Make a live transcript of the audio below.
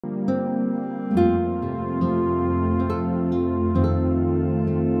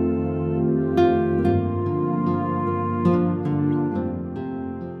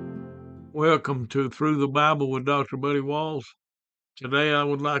Welcome to Through the Bible with Dr. Buddy Walls. Today I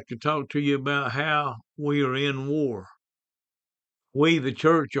would like to talk to you about how we are in war. We, the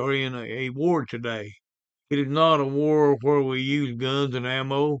church, are in a war today. It is not a war where we use guns and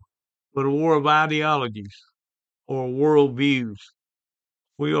ammo, but a war of ideologies or worldviews.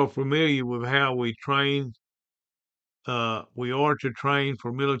 We are familiar with how we train. We are to train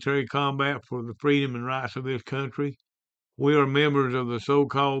for military combat for the freedom and rights of this country. We are members of the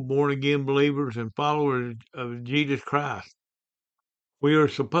so-called born-again believers and followers of Jesus Christ. We are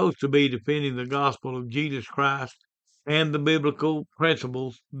supposed to be defending the gospel of Jesus Christ and the biblical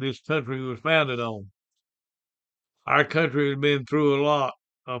principles this country was founded on. Our country has been through a lot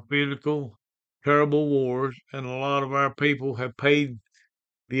of physical, terrible wars, and a lot of our people have paid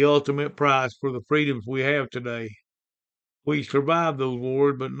the ultimate price for the freedoms we have today. We survived those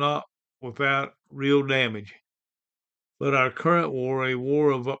wars, but not without real damage. But our current war, a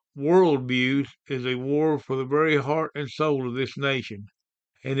war of worldviews, is a war for the very heart and soul of this nation.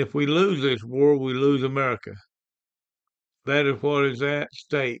 And if we lose this war, we lose America. That is what is at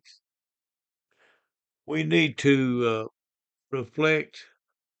stake. We need to reflect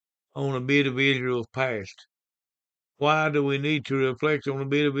on a bit of Israel's past. Why do we need to reflect on a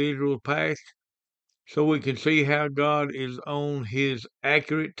bit of Israel's past? So we can see how God is on his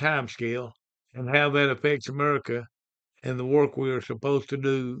accurate time scale and how that affects America and the work we are supposed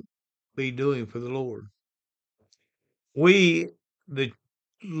to be doing for the Lord. We, the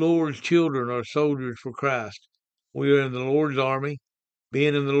Lord's children, are soldiers for Christ. We are in the Lord's army.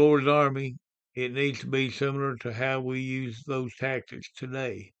 Being in the Lord's army, it needs to be similar to how we use those tactics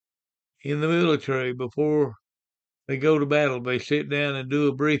today. In the military, before they go to battle, they sit down and do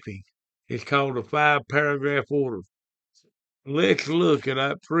a briefing. It's called a 5-paragraph order. Let's look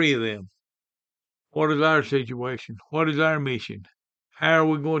at 3 of them. What is our situation? What is our mission? How are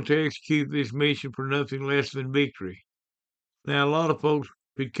we going to execute this mission for nothing less than victory? Now, a lot of folks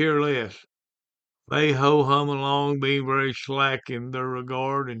could care less. They ho-hum along, being very slack in their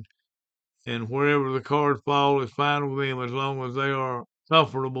regard, and wherever the cards fall is fine with them as long as they are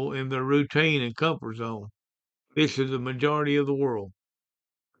comfortable in their routine and comfort zone. This is the majority of the world.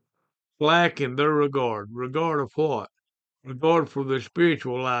 Slack in their regard. Regard of what? Regard for their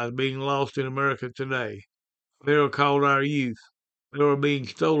spiritual lives being lost in America today. They are called our youth. They are being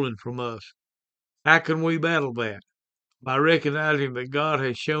stolen from us. How can we battle that? By recognizing that God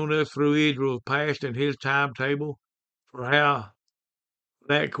has shown us through Israel's past and his timetable for how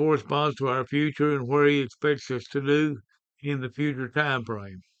that corresponds to our future and where he expects us to do in the future time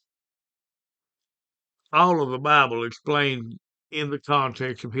frame. All of the Bible explained in the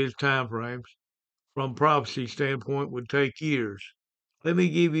context of his time frames from prophecy standpoint would take years. Let me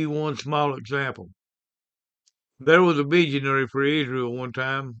give you one small example. There was a visionary for Israel one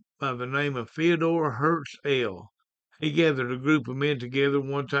time by the name of Theodore Herzl. He gathered a group of men together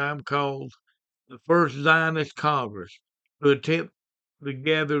one time called the First Zionist Congress to attempt to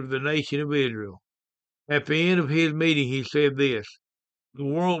gather the nation of Israel. At the end of his meeting, he said this: the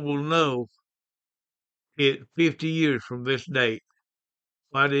world will know it 50 years from this date.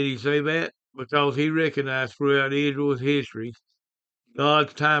 Why did he say that? Because he recognized throughout Israel's history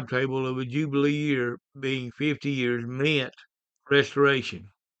God's timetable of a Jubilee year being 50 years meant restoration.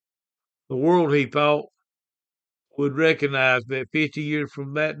 The world, he thought, would recognize that 50 years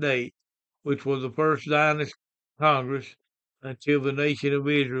from that date, which was the first Zionist Congress, until the nation of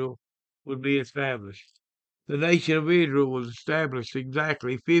Israel would be established. The nation of Israel was established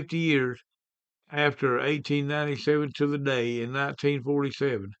exactly 50 years after 1897 to the day in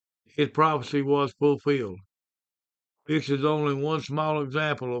 1947. His prophecy was fulfilled. This is only one small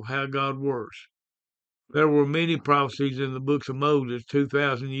example of how God works. There were many prophecies in the books of Moses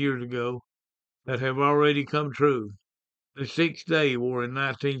 2,000 years ago that have already come true. The Six Day War in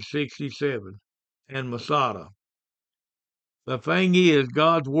 1967 and Masada. The thing is,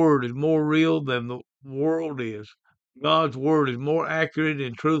 God's word is more real than the world is. God's word is more accurate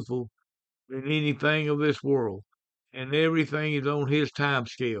and truthful than anything of this world, and everything is on his time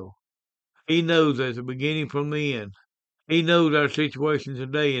scale. He knows at the beginning from the end. He knows our situation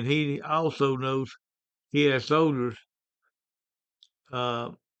today, and he also knows he has soldiers uh,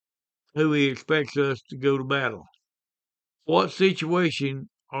 who he expects us to go to battle. What situation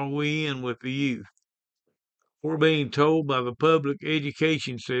are we in with the youth? We're being told by the public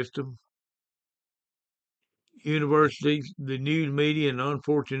education system, universities, the news media, and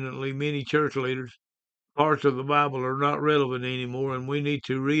unfortunately many church leaders, parts of the Bible are not relevant anymore, and we need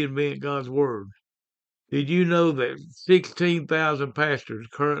to reinvent God's Word. Did you know that 16,000 pastors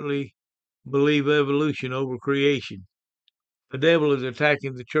currently believe evolution over creation? The devil is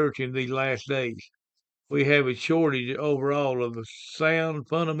attacking the church in these last days. We have a shortage overall of the sound,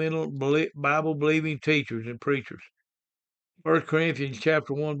 fundamental Bible-believing teachers and preachers. 1 Corinthians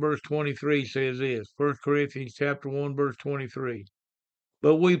chapter 1 verse 23 says this. 1 Corinthians chapter 1 verse 23.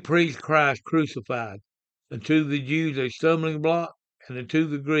 But we preach Christ crucified, unto the Jews a stumbling block, and unto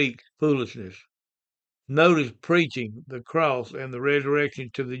the Greeks foolishness. Notice preaching the cross and the resurrection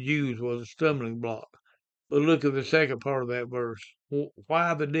to the Jews was a stumbling block. But look at the second part of that verse.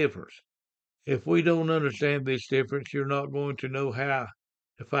 Why the difference? If we don't understand this difference, you're not going to know how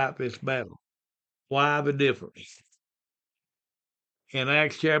to fight this battle. Why the difference? In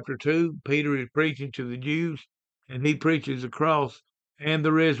Acts chapter 2, Peter is preaching to the Jews, and he preaches the cross and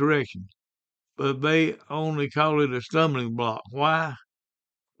the resurrection. But they only call it a stumbling block. Why?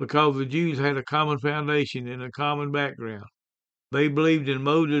 Because the Jews had a common foundation and a common background. They believed in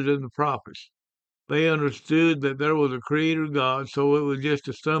Moses and the prophets. They understood that there was a creator God, so it was just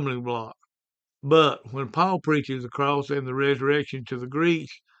a stumbling block. But when Paul preaches the cross and the resurrection to the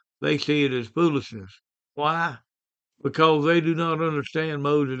Greeks, they see it as foolishness. Why? Because they do not understand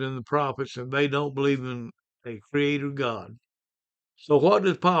Moses and the prophets, and they don't believe in a creator God. So what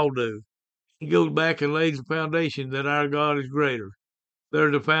does Paul do? He goes back and lays the foundation that our God is greater.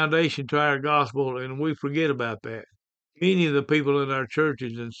 There's a foundation to our gospel, and we forget about that. Many of the people in our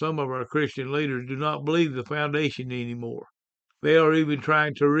churches and some of our Christian leaders do not believe the foundation anymore. They are even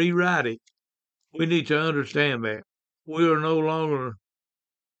trying to rewrite it. We need to understand that. We are no longer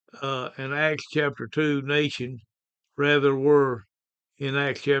an Acts chapter 2 nation, rather we're in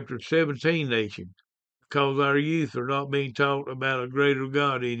Acts chapter 17 nation, because our youth are not being taught about a greater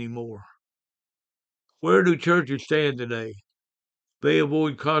God anymore. Where do churches stand today? They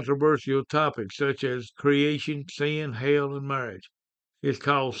avoid controversial topics such as creation, sin, hell, and marriage. It's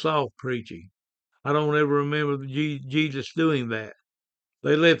called soft preaching. I don't ever remember Jesus doing that.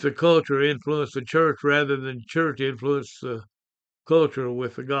 They let the culture influence the church rather than church influence the culture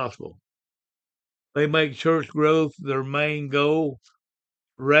with the gospel. They make church growth their main goal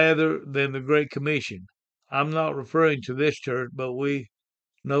rather than the Great Commission. I'm not referring to this church, but we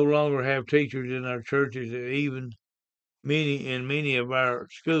no longer have teachers in our churches, even many of our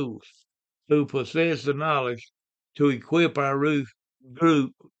schools, who possess the knowledge to equip our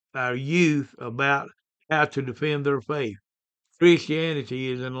youth about how to defend their faith.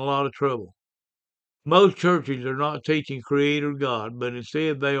 Christianity is in a lot of trouble. Most churches are not teaching Creator God, but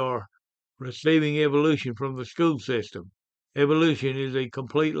instead they are receiving evolution from the school system. Evolution is a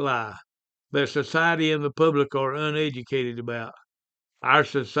complete lie that society and the public are uneducated about. Our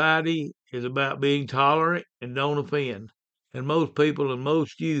society is about being tolerant and don't offend. And most people and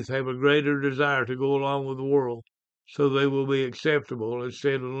most youth have a greater desire to go along with the world so they will be acceptable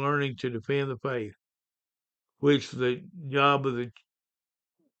instead of learning to defend the faith, which the job of the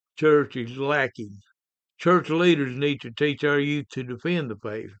church is lacking. Church leaders need to teach our youth to defend the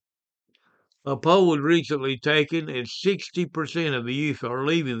faith. A poll was recently taken, and 60% of the youth are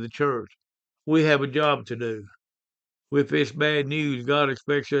leaving the church. We have a job to do. With this bad news, God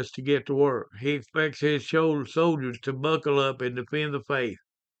expects us to get to work. He expects His soldiers to buckle up and defend the faith.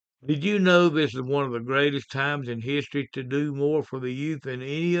 Did you know this is one of the greatest times in history to do more for the youth than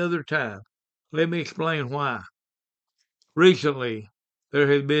any other time? Let me explain why. Recently, there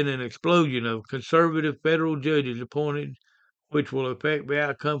has been an explosion of conservative federal judges appointed, which will affect the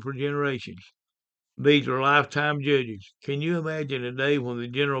outcome for generations. These are lifetime judges. Can you imagine a day when the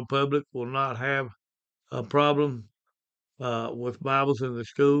general public will not have a problem with Bibles in the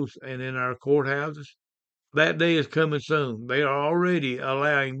schools and in our courthouses? That day is coming soon. They are already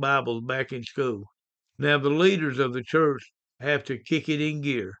allowing Bibles back in school. Now, the leaders of the church have to kick it in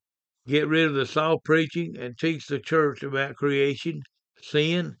gear, get rid of the soft preaching, and teach the church about creation,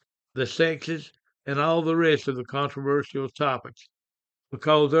 sin, the sexes, and all the rest of the controversial topics,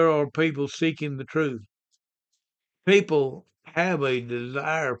 because there are people seeking the truth. People have a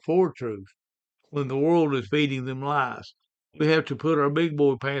desire for truth when the world is feeding them lies. We have to put our big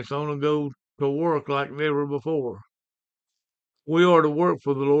boy pants on and go to work like never before. We are to work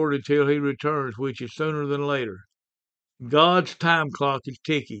for the Lord until He returns, which is sooner than later. God's time clock is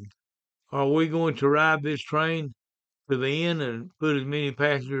ticking. Are we going to ride this train to the end and put as many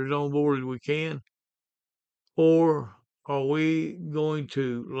passengers on board as we can? Or are we going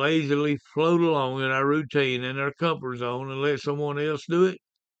to lazily float along in our routine and our comfort zone and let someone else do it?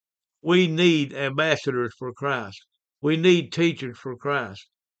 We need ambassadors for Christ. We need teachers for Christ.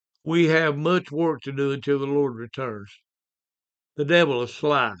 We have much work to do until the Lord returns. The devil is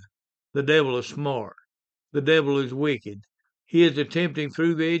sly. The devil is smart. The devil is wicked. He is attempting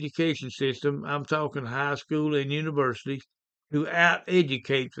through the education system, I'm talking high school and universities, to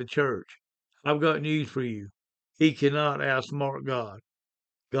out-educate the church. I've got news for you. He cannot outsmart God.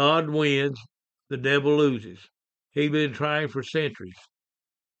 God wins, the devil loses. He's been trying for centuries.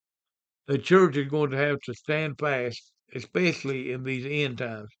 The church is going to have to stand fast, especially in these end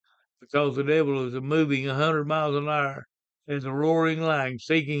times, because the devil is moving 100 miles an hour as a roaring lion,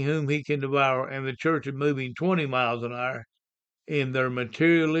 seeking whom he can devour, and the church is moving 20 miles an hour in their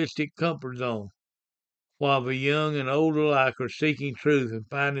materialistic comfort zone, while the young and old alike are seeking truth and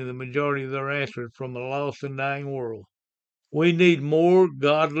finding the majority of their answers from a lost and dying world. We need more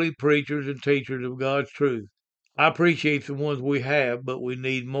godly preachers and teachers of God's truth. I appreciate the ones we have, but we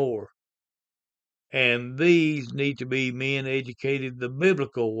need more. And these need to be men educated the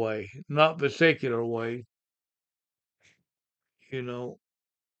biblical way, not the secular way, you know,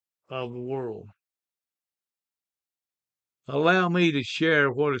 of the world. Allow me to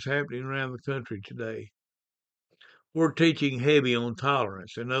share what is happening around the country today. We're teaching heavy on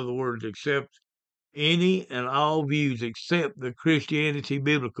tolerance. In other words, accept any and all views except the Christianity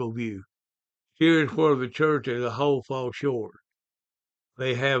biblical view. Here is where the church as a whole falls short.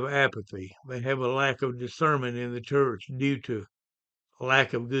 They have apathy. They have a lack of discernment in the church due to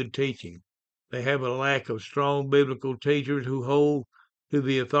lack of good teaching. They have a lack of strong biblical teachers who hold to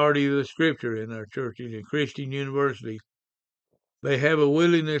the authority of the Scripture in our churches and Christian universities. They have a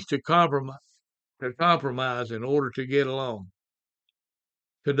willingness to compromise in order to get along.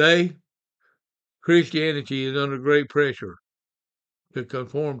 Today, Christianity is under great pressure to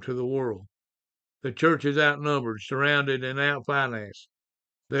conform to the world. The church is outnumbered, surrounded, and outfinanced.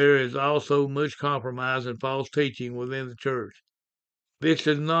 There is also much compromise and false teaching within the church. This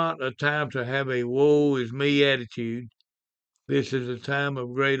is not a time to have a woe is me attitude. This is a time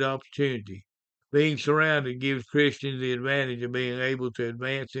of great opportunity. Being surrounded gives Christians the advantage of being able to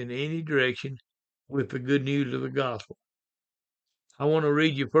advance in any direction with the good news of the gospel. I want to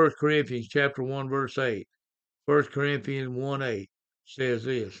read you 1 Corinthians chapter 1 verse 8. 1 Corinthians 1:8 says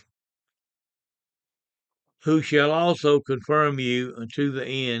this: Who shall also confirm you unto the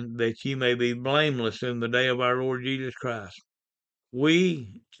end, that ye may be blameless in the day of our Lord Jesus Christ.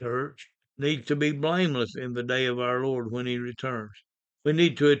 We, church, need to be blameless in the day of our Lord when he returns. We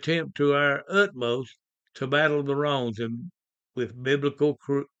need to attempt to our utmost to battle the wrongs with biblical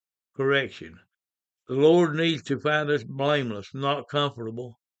correction. The Lord needs to find us blameless, not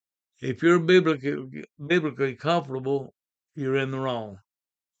comfortable. If you're biblically comfortable, you're in the wrong.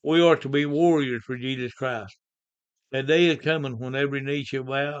 We are to be warriors for Jesus Christ. That day is coming when every knee shall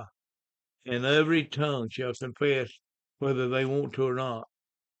bow and every tongue shall confess whether they want to or not.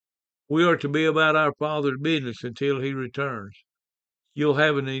 We are to be about our Father's business until he returns. You'll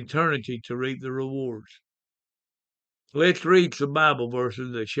have an eternity to reap the rewards. Let's read some Bible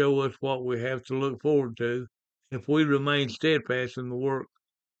verses that show us what we have to look forward to if we remain steadfast in the work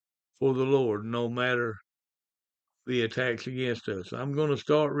for the Lord, no matter the attacks against us. I'm going to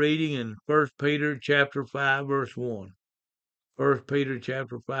start reading in 1 Peter chapter 5 verse 1. 1 Peter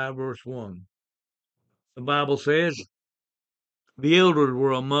chapter 5 verse 1. The Bible says, The elders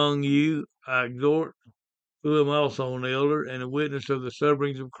were among you, I exhort, who am also an elder and a witness of the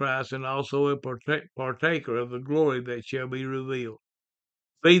sufferings of Christ, and also a partaker of the glory that shall be revealed.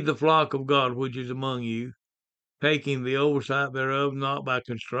 Feed the flock of God which is among you, taking the oversight thereof, not by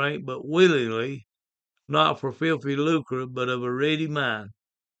constraint, but willingly, not for filthy lucre, but of a ready mind,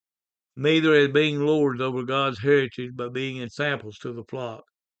 neither as being lords over God's heritage, but being ensamples to the flock.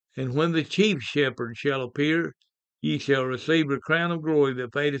 And when the chief shepherd shall appear, ye shall receive the crown of glory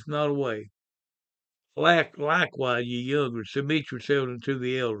that fadeth not away. Likewise, ye younger, submit yourselves unto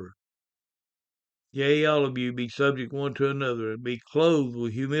the elder. Yea, all of you be subject one to another, and be clothed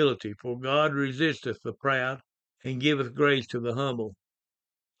with humility, for God resisteth the proud, and giveth grace to the humble.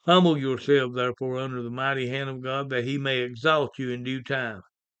 Humble yourselves, therefore, under the mighty hand of God, that he may exalt you in due time,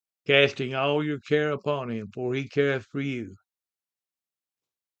 casting all your care upon him, for he careth for you.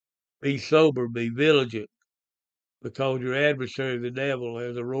 Be sober, be vigilant, because your adversary the devil,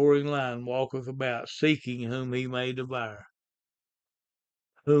 as a roaring lion, walketh about, seeking whom he may devour.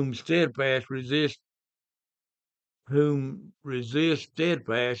 Whom resist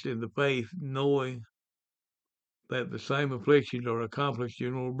steadfast in the faith, knowing that the same afflictions are accomplished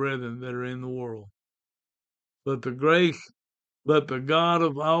in your brethren that are in the world. But the God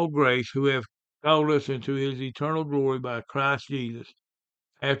of all grace, who hath called us into his eternal glory by Christ Jesus,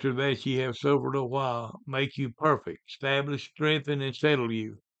 after that ye have suffered a while, make you perfect, establish, strengthen, and settle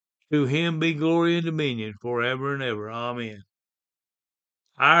you. To him be glory and dominion forever and ever. Amen.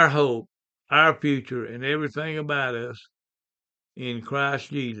 Our hope, our future, and everything about us in Christ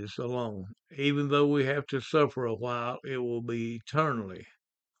Jesus alone. Even though we have to suffer a while, it will be eternally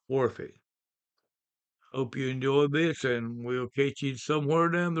worth it. Hope you enjoyed this, and we'll catch you somewhere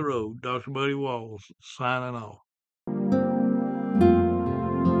down the road. Dr. Buddy Walls signing off.